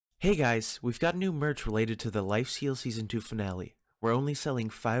Hey guys, we've got new merch related to the Lifesteal Season 2 finale. We're only selling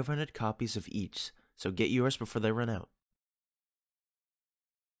 500 copies of each, so get yours before they run out.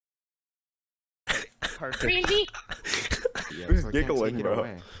 Perfect. Randy? Yeah, Who's so I can't giggling, take it bro?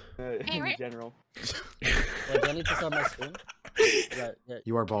 away. Hey, In Rick. general. Wait, do I need to start my screen? Yeah.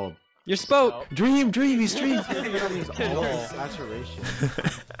 You are bald. You spoke! Dream, he's dream! All saturation.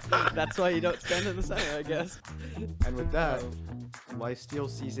 That's why you don't stand in the center, I guess. And with that, Lifesteal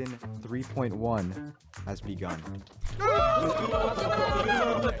Season 3.1 has begun.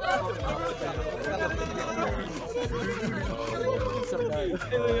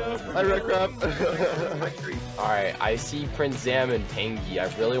 Hi, Red Crab. Alright, I see Prince Zam and Pangy.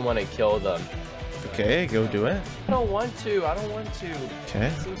 I really want to kill them. Okay, go do it. I don't want to. Okay.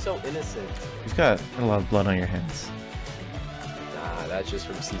 It seems so innocent. You've got a lot of blood on your hands. Nah, that's just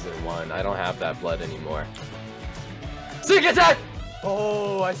from season 1. I don't have that blood anymore. Sneak attack!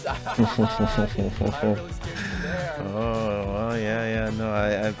 Oh, I saw. I'm really scared you there. Oh, well, yeah,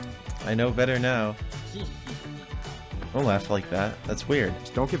 no, I know better now. Don't laugh like that. That's weird.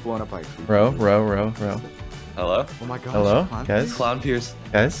 Just don't get blown up by a creeper. Row. Hello? Oh my gosh. Hello, ClownPierce? guys? ClownPierce.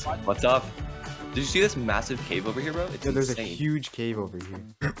 Guys? What's up? Did you see this massive cave over here, bro? It's Yeah, there's insane. a huge cave over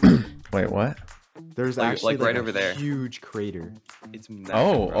here. Wait, what? There's Like- actually like right a over there. huge crater. It's massive,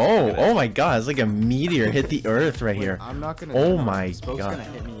 bro. Look at Oh it. my god, it's like a meteor hit the earth right here. I'm not gonna. Oh no, my Spoke's God. gonna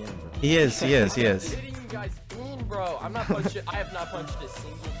hit me in, bro. He is. Hitting you guys in, bro. I have not punched a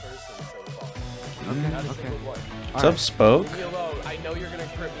single person so far. Not a Okay. single one. What's up, Spoke? Leave me alone. I know you're gonna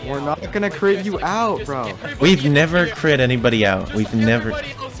crit me We're out. not gonna Like, crit just, you like, out, just bro. everybody We've get never here. crit anybody out. Just We've never.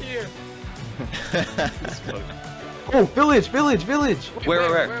 everybody else here. Oh, village! Where?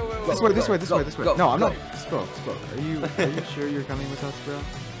 This way. Go, No, I'm go. not. Spoke. Are you sure you're coming with us, bro?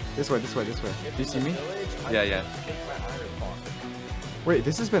 This way. Do you see me? Yeah. Wait,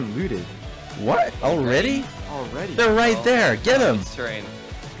 this has been looted What? Already? already. They're right there. Get them. It's terrain.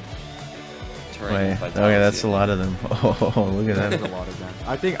 Wait. vitality. Okay, that's a lot of them. Oh, look at There's a that. lot of them.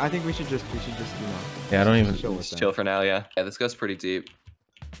 I think we should just Yeah, I don't even. chill with Just them. chill for now, yeah. Yeah, this goes pretty deep.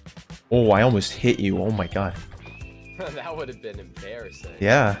 Oh, I almost hit you. Oh my god. That would have been embarrassing.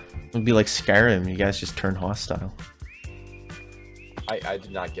 Yeah. It would be like Skyrim. You guys just turn hostile. I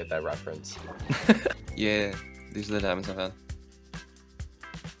did not get that reference. Yeah, these are the diamonds I found.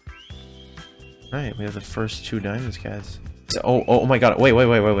 Alright, we have the first 2 diamonds, guys. Oh my god. Wait.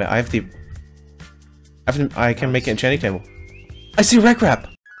 I can make an enchanting table. I see Wreck Wrap.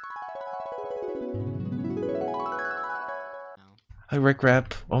 Hi, Wreck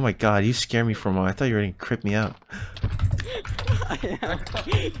Wrap. Oh my god, you scared me for a moment. I thought you were gonna crip me out.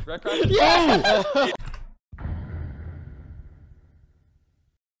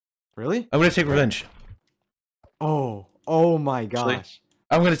 Really? I'm gonna take revenge. Oh my gosh.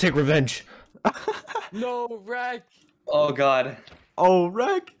 I'm gonna take revenge. No, Wreck! Oh god. Oh,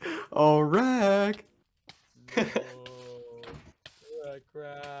 wreck. Wreck,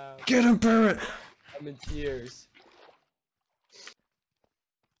 crap. Get him, Barrett. I'm in tears.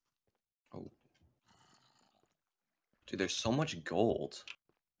 Dude, there's so much gold.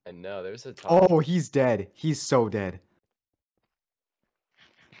 I know, there's a ton. Oh, he's dead. He's so dead.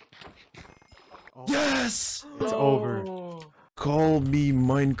 Oh, Yes! it's over. Call me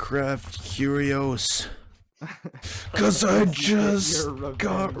Minecraft Curios. Cause I just Your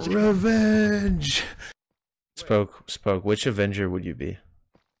got revenge. revenge. Spoke, which Avenger would you be?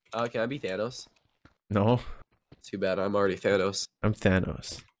 Can I be Thanos? No, Too bad, I'm already Thanos. I'm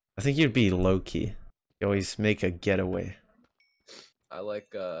Thanos. I think you'd be Loki. You always make a getaway. I like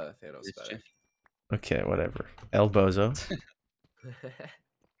Thanos better. Okay, whatever. El Bozo.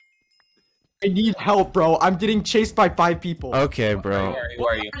 I need help, bro. I'm getting chased by 5 people. Okay, bro. Where are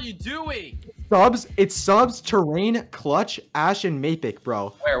What you? are you doing? Subs, it's Subs, Terrain, Clutch, Ash, and Mapic, bro.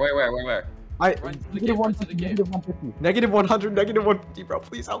 Where? I Run to the negative gate, run 150, to the gate. negative 150, negative 100, negative 150, bro.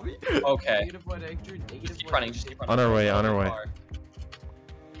 Please help me. Okay. Negative 100, negative Keep running, just keep running. On our way, on our way.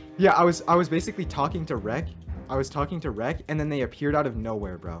 Yeah, I was basically talking to Rec. And then they appeared out of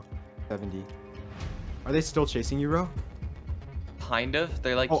nowhere, bro. 70. Are they still chasing you, bro? Kind of.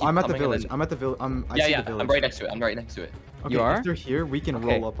 They're like. Oh, keep I'm at the coming and village. then- I'm at the village. I see Yeah, the village. I'm right next to it. Okay, You are? if they're here, we can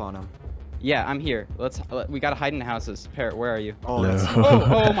Okay. roll up on them. Yeah, I'm here. We gotta hide in the houses. Parrot, where are you? Oh, No. that's...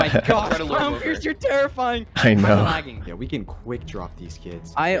 Oh my gosh, Try to look over. ClownPierce, you're terrifying. I I'm know. lagging. Yeah, we can quick drop these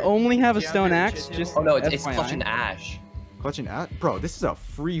kids. I only have a Do you have stone your axe, chit just Oh no, it's FYI. Clutch and Ash. Clutch and at, bro. This is a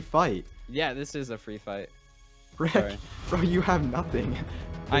free fight. Yeah, this is a free fight. Rick, Sorry. bro, you have nothing. They're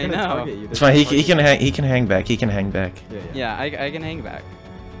I gonna know. target you. It's fine. He can hang back. He can hang back. Yeah, I can hang back.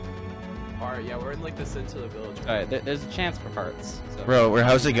 Alright, yeah, we're in like the center of the village. Alright, there's a chance for hearts. So. Bro,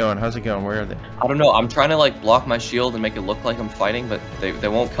 how's it going? How's it going? Where are they? I don't know. I'm trying to like block my shield and make it look like I'm fighting, but they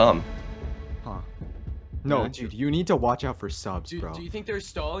won't come. Huh. No, Yeah. dude, you need to watch out for subs, bro. Do you think they're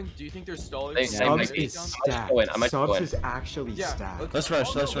stalling? Do you think they're stalling? They- Subs they- is I might stacked. go in, I might go Subs in. is actually Yeah, stacked. Let's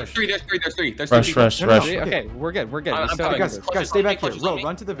rush, let's There's rush. three. There's three. There's Rush, three people. rush, No, no, rush. no. Okay, we're good. We're good. I'm We still coming. have Guys, stay back here. Clutches Ro, on me.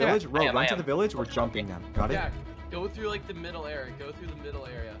 run to the village. Ro, I am, run I to am. the village. We're Clutches on jumping me. them. Got it? Yeah, go through like the middle area. Go through the middle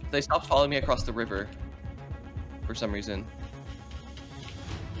area. They stopped following me across the river. For some reason.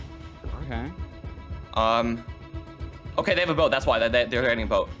 Okay. Okay, they have a boat. That's why they're getting a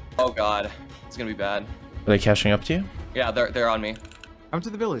boat. Oh god, it's gonna be bad. Are they catching up to you? Yeah, they're on me. Come to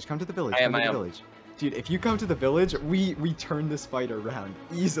the village. Come to the village. I am, Come to I the am. village. Dude, if you come to the village, we turn this fight around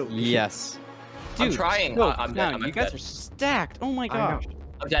easily. Yes. I'm Dude, trying. no, I'm dead. no, I'm you guys dead. are stacked. Oh my I know.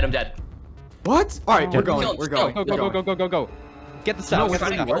 gosh. I'm dead. What? All right, we're Dude, going. kill, We're kill, going. Go, we're go, go, going. go, go, go, go. Get the You know stuff. which Get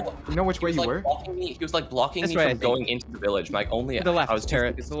way the you stuff. were? You know which He way was you like were? blocking me. He was like blocking This me way, I from think. going into the village. Like only To the left, I was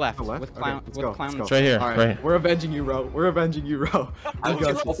Parrot. To the left. To the left? With Okay, clown. let's with go, clown. let's go. It's right here, All right, right. we're avenging you, Ro. We're avenging you, Ro. I We was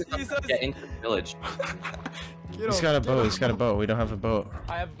got just this. focused on get into the village. Get He's on, got a get boat, on. he's got a boat. We don't have a boat.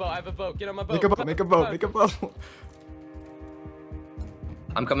 I have a boat. I have a boat. Get on my boat. Make a boat. Make a boat. Make a boat.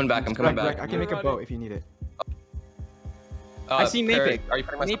 I'm coming back. I'm coming Rec, back. I can make a boat if you need it. I see Parrot, Mapic. Are you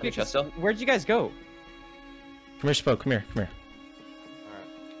putting my stuff in your Mapic chest still? Where'd you guys go? Come here, Spoke. Come here, come here.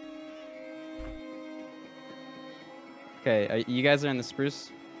 Okay, you guys are in the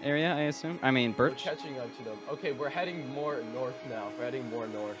spruce area, I assume? I mean, We're birch? catching up to them. Okay, we're heading more north now. We're heading more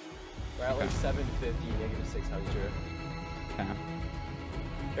north. We're at like Okay. 750, negative 600. Okay.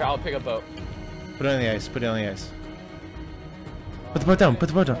 Here, I'll pick a boat. Put it on the ice, put it on the ice. Put the boat down, put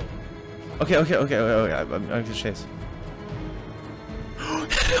the boat down. Okay, I'm gonna chase.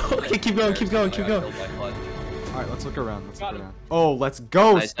 Okay, keep going, keep going, keep going. All right, let's look around. Let's Got look him. around. Oh, let's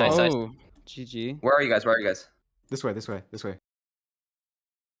go, Nice, Spoke. nice, nice. Oh, GG. Where are you guys? Where are you guys? This way, this way, this way.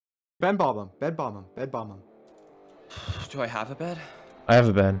 Bed bomb him. Bed bomb him. Bed bomb him. Do I have a bed? I have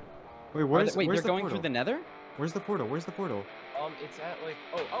a bed. Wait, where's Wait, where's you're the going portal? through the nether? Where's the portal? Where's the portal? It's at like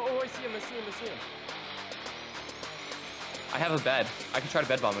oh I see him. I see him. I see him. I have a bed. I can try to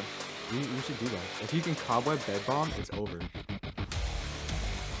bed bomb him. You should do that. If you can cobweb bed bomb, it's over.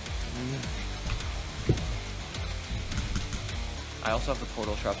 I also have the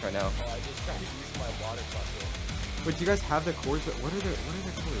portal traps right now. Oh, I just tried to use my water bucket. Wait, do you guys have the cords? What are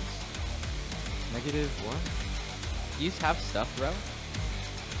the cords? Negative what? Do you have stuff, bro?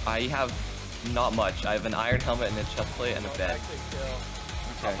 I have not much. I have an iron helmet and a chest plate and a bed.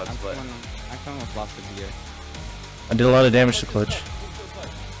 Okay, I'll I'm split. coming with lots of gear. I did a lot of damage to Clutch.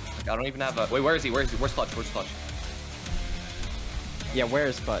 Like, I don't even have a. Wait, where is he? Where is he? Where's Clutch? Where's Clutch? Yeah,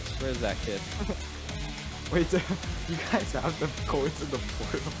 where's Clutch? Where's that kid? Wait, you guys have the cords in the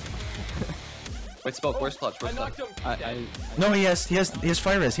portal? Wait, Spoke. Where's Clutch? I Where's Clutch? knocked him. No, he has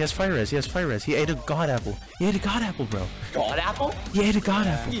fire res, he has fire res, he has fire res. He ate a god apple. He ate a god apple, bro. God apple? He ate a god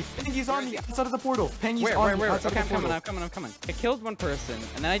apple. Pengy's on the outside of the portal. Pengy's Where? on the Okay, outside I'm of the coming, portal. I'm coming. I killed one person,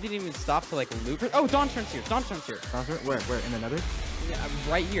 and then I didn't even stop to like loot. Oh, Dawn turns here. Where? In another? Yeah, I'm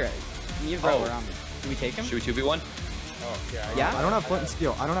right here. Me and Bro are on me. Can we take him? Should we 2v1? Oh yeah. Yeah? I don't have flint and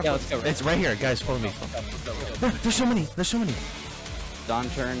steel. I don't have Yeah, flint let's and go. It's right here, guys, follow me. There's so many, there's so many. Dawn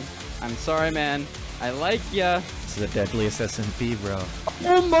turn. I'm sorry, man. I like ya. This is the deadliest SMP, bro.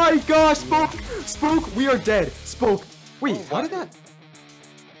 steel. Oh my gosh, Spoke! Spoke, we are dead. Spoke. Wait, how did that?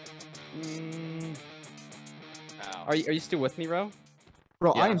 Are you still with me, Ro?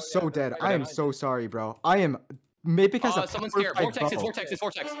 Bro, Yeah. I am so dead. I am so sorry, bro. I am. Mapic has a Someone's power here. 5 Vortex, it's bow. Vortex, it's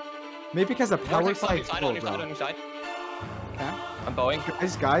Vortex. Mapic has a power Vortex on 5 your side, bow, on your side, on bro. your side. Okay. I'm bowing.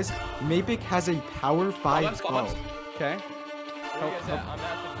 Guys, Mapic has a power 5 Cobwebs, bow. cobwebs. Okay. Where you guys at? I'm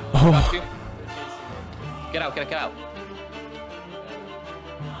at the village. Oh, Got you. They're chasing me. Get out, get out.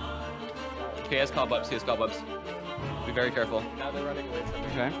 Okay, he has cobwebs, he has cobwebs. Be very careful. Now they're running away from me.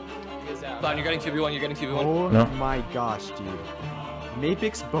 Okay. You guys at? Clown, you're getting 2v1, you're getting 2v1. Oh No. my gosh, dude.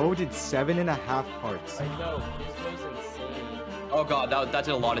 Mapic's bow did 7.5 hearts. I know. This was insane. Oh god, that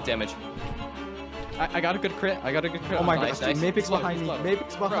did a lot of damage. I got a good crit. Oh my Nice, gosh, dude. nice. Mapic's Slow, behind me. slow.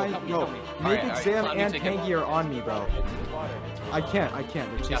 Mapic's behind help me, bro. help me. Mapic's, Alright, alright, Zam, Clown, you and take him. Pangy are on me, bro. Into the water. Into the I can't.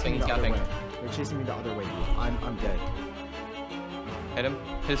 They're chasing capping, me the he's other capping. way. They're chasing me the other way, dude. I'm dead. Hit him.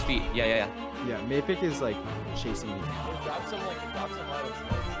 His feet. Yeah. Yeah, Mapic is like chasing me. Drop some items and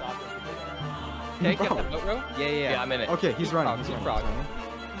then stop them from getting Okay, get Bro. that boat, Ro? Yeah. Yeah, I'm in it. Okay, he's running. He's Good running. frog. He's running.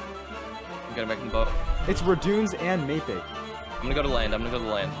 I'm gonna make him boat. It's Radoons and Mapic. I'm gonna go to land.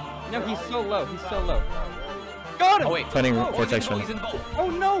 No, he's so low. Got him! Oh wait. fighting Oh, Vortex he's in one. the boat. Oh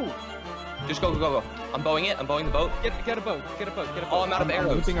no! Just go, go, go, go. I'm bowing it. I'm bowing the boat. Get a boat. Get a boat. Get a boat. Oh, I'm out of I'm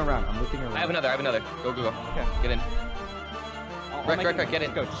arrows. looping around. I'm looping around. I have another. Go, go, go. Okay. Get in. I'll Rick, get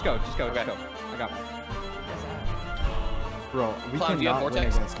in. Just go. Okay. I got one. Bro, we Clown, do you have cannot win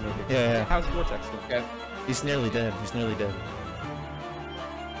Vortex? against Mavic. Yeah. How's Vortex doing? Okay. He's nearly dead. He's nearly dead.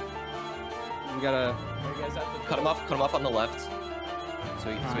 We gotta. Cut him off on the left. So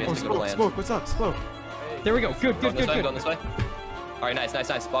he Oh, has to go to land. Smoke, what's up? Smoke. There we go. Good. Going this way. All right, nice.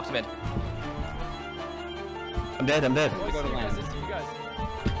 Box him in. I'm dead. Go to land.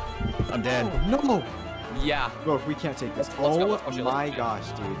 I'm dead. Oh, no. Yeah. Bro, we can't take this. Let's go, Oh let's push it, my let's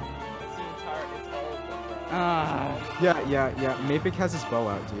gosh, dude. Ah. Yeah. Mavic has his bow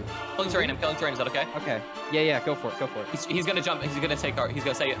out, dude. I'm killing terrain. Is that okay? Okay. Yeah. Go for it. He's gonna jump. He's gonna take our. He's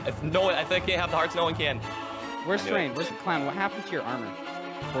gonna say, if no one, if they can't have the hearts, no one can. Where's I knew Terrain? it. Where's the clown? What happened to your armor?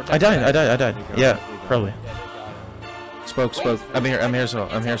 Vortex I died. We got Yeah, it, we got probably. Spoke. Wait, I'm here as well.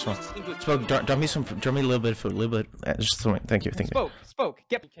 Spoke. Drop me a little bit of food. Just something. Thank you. Spoke.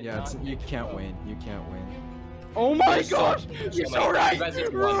 Get. Yeah, you can't win. You can't win. Oh my There's so- gosh! there's You're so so many. right! You guys need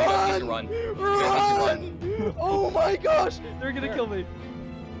to run. You guys need to run. You guys need to run. Oh my gosh! They're gonna kill me.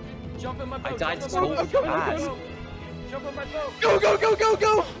 Jump in my boat. I died jump so in my boat, fast. Jump in my boat.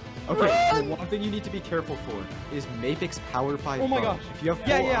 Go! Okay, Run! the one thing you need to be careful for is Mavic's Power 5 Oh my bow. gosh. If you have full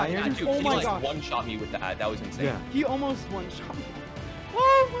Yeah, iron, Yeah, dude, Oh he my like gosh. one-shot me with that. That was insane. yeah. He almost one-shot me.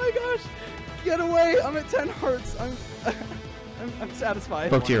 Oh my gosh! Get away! I'm at 10 hearts. I'm satisfied.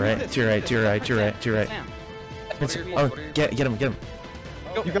 Spoke to your right. This, To your right. Sam. What are your Oh, goals? What are your get him.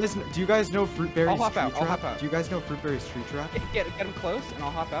 Do you guys know Fruitberry's I'll hop tree out, I'll trap? hop out. Do you guys know Fruitberry's tree trap? Get him close, and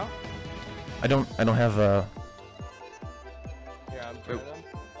I'll hop out. I don't have Here, I'm throwing them.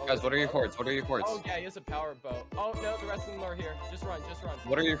 Oh, Guys, what are your oh. cords? Oh yeah, he has a power bow. Oh no, the rest of them are here. Just run.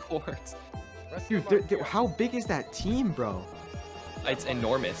 What are your cords? Rest Dude, of them are here. how big is that team, bro? It's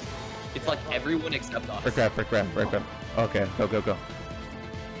enormous. It's like everyone except us. Brick grab. Okay, go.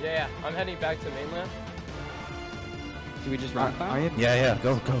 Yeah, I'm heading back to mainland. Do we just run, I Clown? am. Yeah.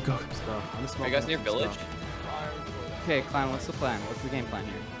 Go. Are you guys near village? Okay, Clown, what's the plan? What's the game plan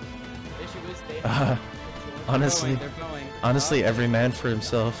here? Issue is they. Honestly, They're going. every man for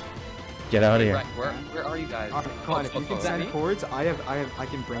himself. Get out of here. Right, where are you guys? Alright, come on, if you can that send me? cords, I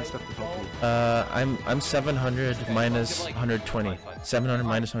can bring stuff to help you. I'm 700 minus 120. 700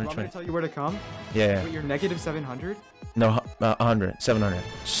 minus Want me to 120. tell you where to come? Yeah. Wait, you're negative 700? No, 100. 700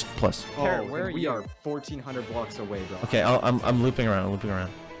 plus. Parrot, Oh, where then are we you? are 1,400 blocks away, bro. Okay, I'm looping around.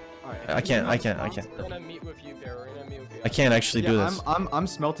 Alright. I can't. We're gonna meet with you, Bear. We're gonna meet with you. I can't actually do Yeah, this. I'm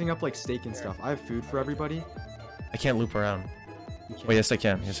smelting up like steak and stuff. I have food for everybody. I can't loop around. You can't. Oh, yes, I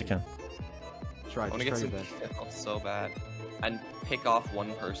can. Try, I want to just get try some your best. kills so bad. And pick off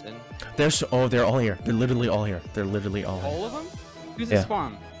one person. They're all here. They're literally all here. All of them? Who's Yeah. at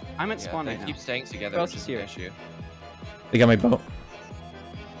spawn? I'm at Yeah, spawn they right now. keep staying together, Who else which is is an here? issue. They got my boat.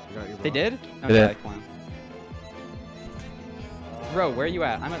 You got your They block. did? They did. Okay, Clown. Bro, where are you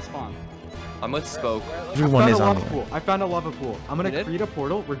at? I'm at spawn. I'm with Spoke. Everyone I is found on a lava here. pool. I found a lava pool. I'm gonna You did? create a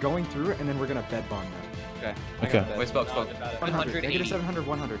portal. We're going through it, and then we're gonna bed bomb them. Okay. Okay. Wait, Spoke. 100, negative 700,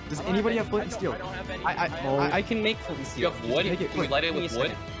 100. Does I don't anybody have have flint and any- steel? I don't have any. I can make flint and You steel. have wood? make it Can we quick. light it Give me with a wood?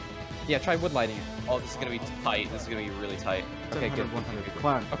 second. Yeah, try wood lighting it. Oh, this is gonna be tight. This is gonna be really tight. Okay, 700, good. 100.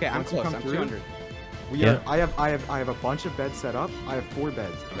 Clown. Okay, I'm once you close. come I'm through, 200. We Yeah. are. I have a bunch of beds set up. I have 4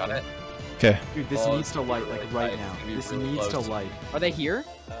 beds. You got it? Okay. Dude, this Oh, needs to light like really right tight. now. It's gonna be This really needs close. to light. Are they here?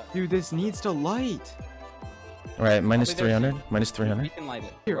 Dude, this needs to light. All right. Minus Probably there's 300. Minus We 300. can light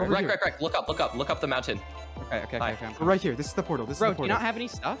it. Here, over here. Right. Look up the mountain. Okay. Hi. I'm We're right here. This is the portal. This Bro, is the do you portal. not have any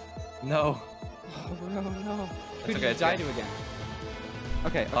stuff? No. Oh, bro, no. Who It's did okay, you it's die okay. to again?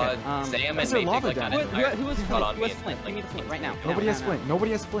 Okay. Sam Is and there Mavic lava like down had there? an Who iron. has Not flint? on Who me has and, flint? like, Give me the flint right now. Nobody has flint.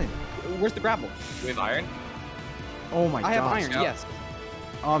 Nobody has flint. Where's the gravel? Do we have iron? Oh my god. I have iron, Yeah. yes.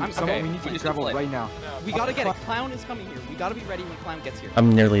 Someone, okay, we need we to get just gravel need flint. right now. We gotta get it. Clown is coming here. We gotta be ready when Clown gets here.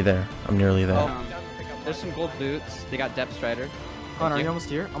 I'm nearly there. Um, there's some gold boots. They got depth strider. Connor, are you. you almost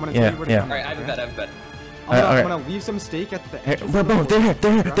here? I'm gonna Yeah, tell you where to yeah. come. Alright, I have a okay? bed. I have a bed. I'm Alright. gonna leave some steak at the Hey, entrance. bro, of the they're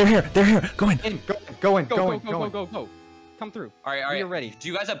portal. here. They're here. Go in. Go in. Go. Come through. Alright. We are ready. Do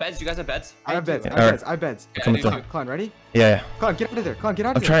you guys have beds? I have beds. do. Alright. I have beds. Yeah, Coming I do through. too. Clown, ready? Yeah. Clown, get out of there. Clown, get out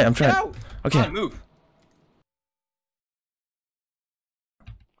I'm of there. trying. Get out! Okay. Come on, move.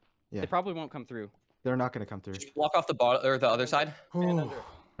 Yeah. They probably won't come through. They're not gonna come through. Just block off the bottom or the other side. Ooh.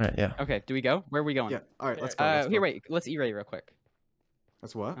 Right. Yeah. Okay, do we go? Where are we going? Yeah. All right. Let's go. Here, let's go. wait. Let's E-ray real quick.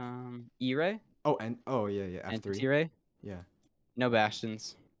 That's what? E-ray Oh, and yeah. and F3. T-ray. Yeah. No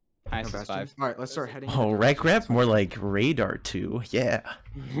bastions. Highest No is bastion? 5. All right, let's start heading. Oh, rec rep? More like radar 2. Yeah.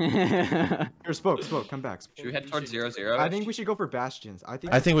 Here, spoke. Come back. Should we head towards 0-0? I think we should go for bastions. I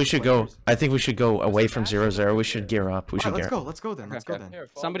think we should go. I think we should go away from 0-0. We should gear up. We should Alright, gear. let's go then. Let's go Okay. then.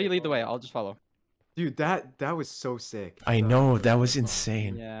 Somebody lead the way. I'll just follow. Dude, that was so sick. I know, that was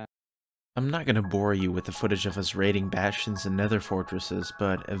insane. Yeah. I'm not gonna bore you with the footage of us raiding bastions and nether fortresses,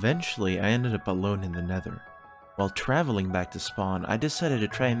 but eventually I ended up alone in the nether. While traveling back to spawn, I decided to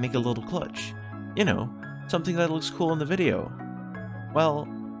try and make a little clutch. You know, something that looks cool in the video. Well,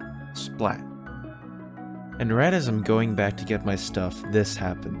 splat. And right as I'm going back to get my stuff, this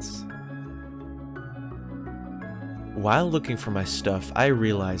happens. While looking for my stuff, I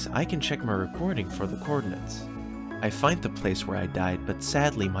realize I can check my recording for the coordinates. I find the place where I died, but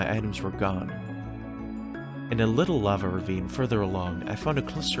sadly my items were gone. In a little lava ravine further along, I found a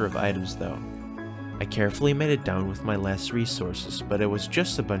cluster of items though. I carefully made it down with my last resources, but it was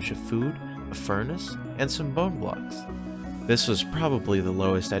just a bunch of food, a furnace, and some bone blocks. This was probably the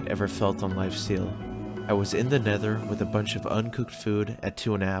lowest I'd ever felt on Lifesteal. I was in the nether with a bunch of uncooked food at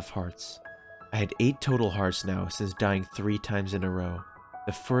 2.5 hearts. I had 8 total hearts now since dying 3 times in a row,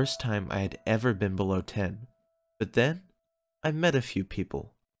 the first time I had ever been below 10. But then, I met a few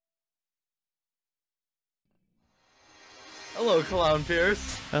people. Hello,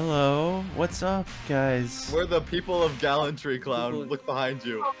 ClownPierce. Hello, what's up, guys? We're the people of gallantry, Clown. Look behind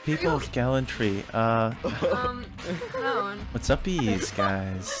you. People of gallantry, Clown. what's uppies,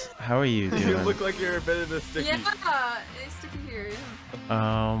 guys? How are you doing? You look like you're a bit of a sticky. Yeah, it's sticky here.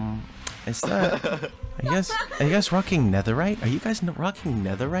 Yeah. Is that... Are you guys rocking netherite? Are you guys rocking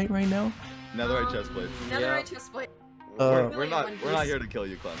netherite right now? Netherite chestplate. Netherite chestplate. We're not here to kill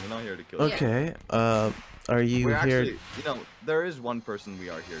you, Clown. We're not here to kill you. Okay, are you We're here... actually, you know, there is one person we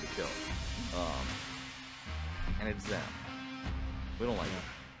are here to kill. And it's them. We don't like them.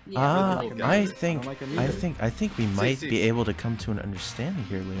 Yeah. I think we might see. be able to come to an understanding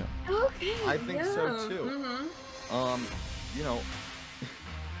here, Leo. Okay. I think so too. Mm-hmm. You know,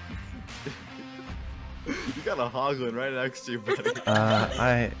 you got a hoglin right next to you, buddy.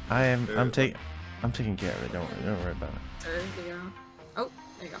 I'm taking care of it. Don't worry about it. There you go. Oh,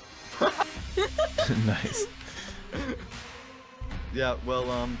 there you go. Nice. Yeah,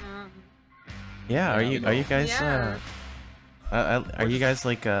 well, Yeah, are you guys Yeah. are you guys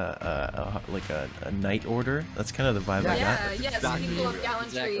like a night order? That's kind of the vibe I got. Yeah, yes, exactly people what of we are.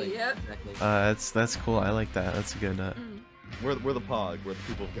 gallantry. Yep. That's cool. I like that. That's a good. we're the pog. We're the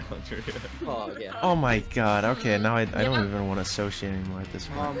people of gallantry. Oh, yeah. Oh my god. Okay, now I don't even want to associate anymore at this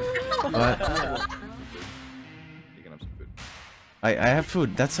point. But You can have some food. I have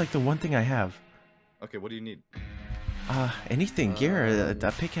food. That's like the one thing I have. Okay, what do you need? Anything. Gear, a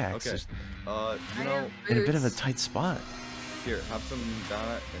pickaxe. Okay. Just You know, in a bit of a tight spot. here, have some of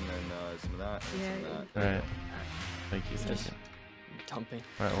that, and then some of that, and some of that. All right. Thank you. Just dumping.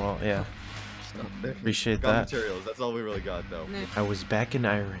 All right. Well, yeah. There. Appreciate Got that. materials. That's all we really got, though. I was back in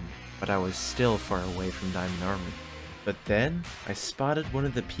Iron, but I was still far away from Diamond Armor. But then, I spotted one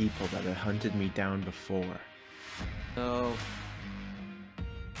of the people that had hunted me down before. No.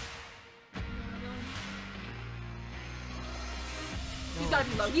 He's gotta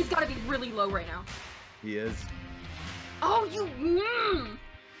be low. He's gotta be really low right now. He is. Oh, you.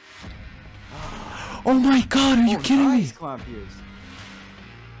 Oh my god, are you kidding me? Nice, ClownPierce.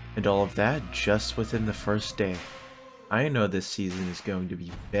 And all of that just within the first day. I know this season is going to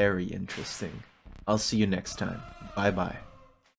be very interesting. I'll see you next time. Bye bye.